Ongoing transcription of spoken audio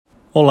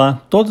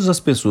Olá, todas as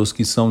pessoas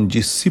que são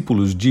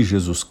discípulos de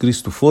Jesus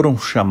Cristo foram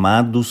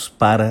chamados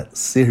para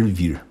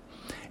servir.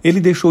 Ele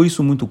deixou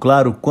isso muito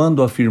claro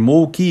quando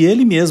afirmou que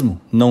ele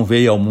mesmo não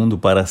veio ao mundo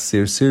para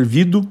ser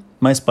servido,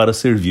 mas para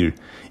servir,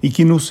 e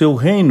que no seu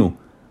reino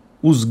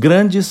os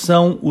grandes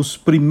são os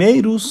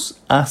primeiros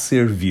a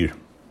servir.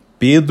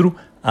 Pedro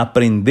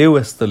aprendeu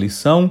esta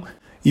lição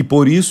e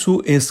por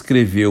isso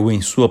escreveu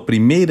em sua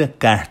primeira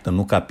carta,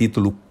 no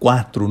capítulo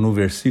 4, no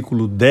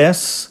versículo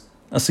 10,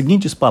 as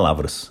seguintes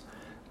palavras: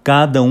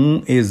 cada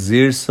um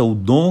exerça o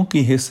dom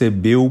que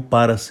recebeu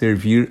para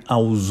servir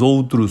aos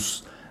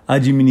outros,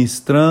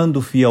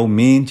 administrando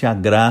fielmente a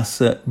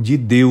graça de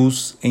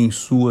Deus em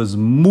suas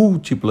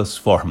múltiplas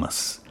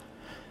formas.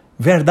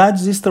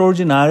 Verdades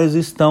extraordinárias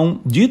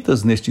estão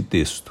ditas neste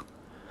texto.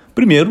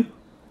 Primeiro,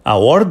 a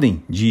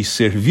ordem de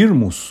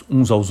servirmos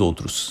uns aos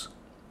outros.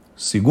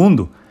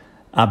 Segundo,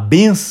 a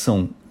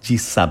bênção de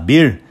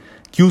saber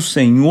que o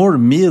Senhor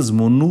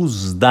mesmo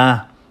nos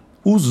dá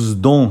os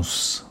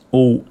dons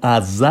ou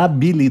as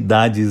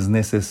habilidades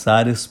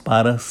necessárias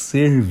para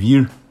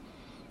servir.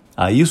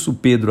 A isso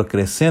Pedro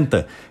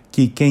acrescenta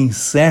que quem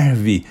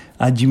serve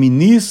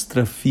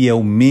administra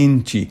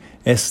fielmente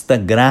esta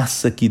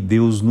graça que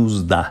Deus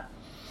nos dá.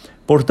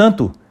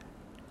 Portanto,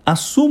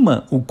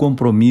 assuma o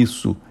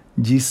compromisso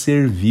de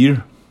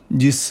servir,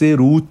 de ser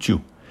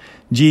útil,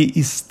 de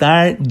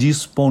estar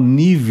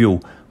disponível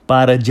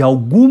para, de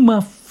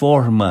alguma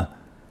forma,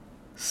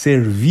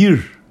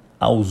 servir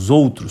aos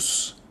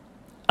outros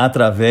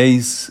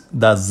através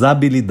das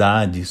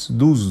habilidades,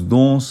 dos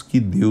dons que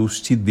Deus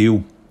te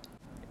deu.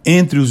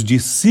 Entre os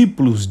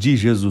discípulos de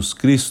Jesus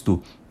Cristo,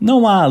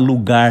 não há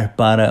lugar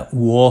para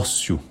o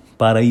ócio,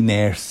 para a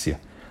inércia.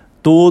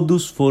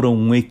 Todos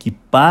foram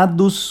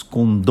equipados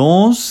com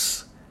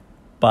dons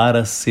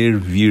para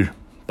servir,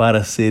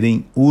 para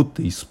serem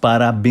úteis,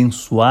 para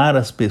abençoar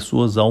as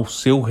pessoas ao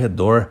seu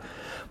redor,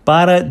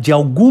 para, de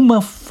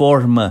alguma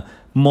forma,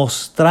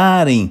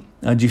 mostrarem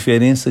a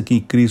diferença que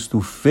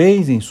Cristo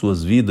fez em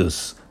suas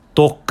vidas,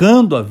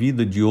 tocando a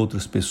vida de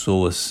outras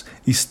pessoas,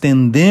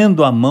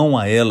 estendendo a mão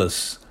a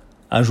elas,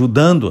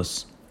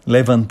 ajudando-as,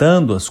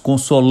 levantando-as,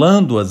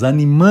 consolando-as,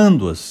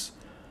 animando-as.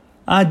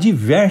 Há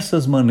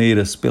diversas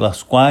maneiras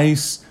pelas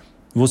quais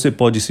você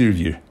pode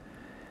servir.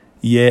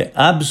 E é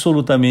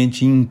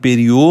absolutamente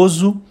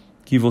imperioso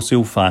que você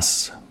o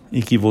faça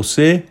e que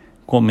você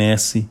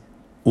comece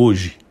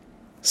hoje.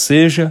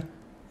 Seja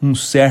um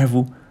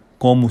servo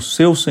como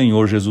seu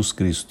Senhor Jesus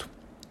Cristo.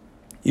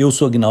 Eu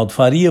sou Aguinaldo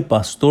Faria,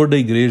 pastor da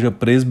Igreja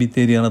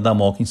Presbiteriana da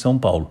Moca, em São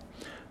Paulo.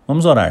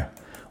 Vamos orar.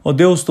 Ó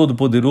Deus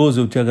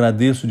Todo-Poderoso, eu te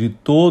agradeço de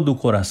todo o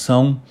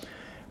coração,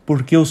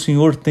 porque o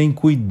Senhor tem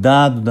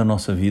cuidado da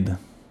nossa vida,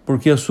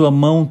 porque a sua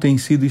mão tem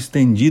sido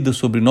estendida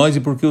sobre nós e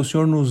porque o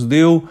Senhor nos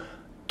deu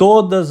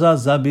todas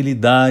as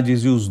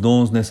habilidades e os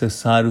dons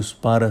necessários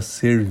para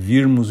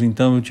servirmos.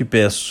 Então eu te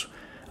peço,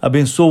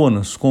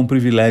 abençoa-nos com o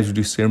privilégio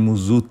de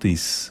sermos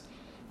úteis.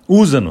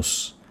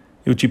 Usa-nos.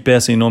 Eu te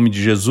peço em nome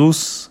de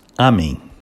Jesus. Amém.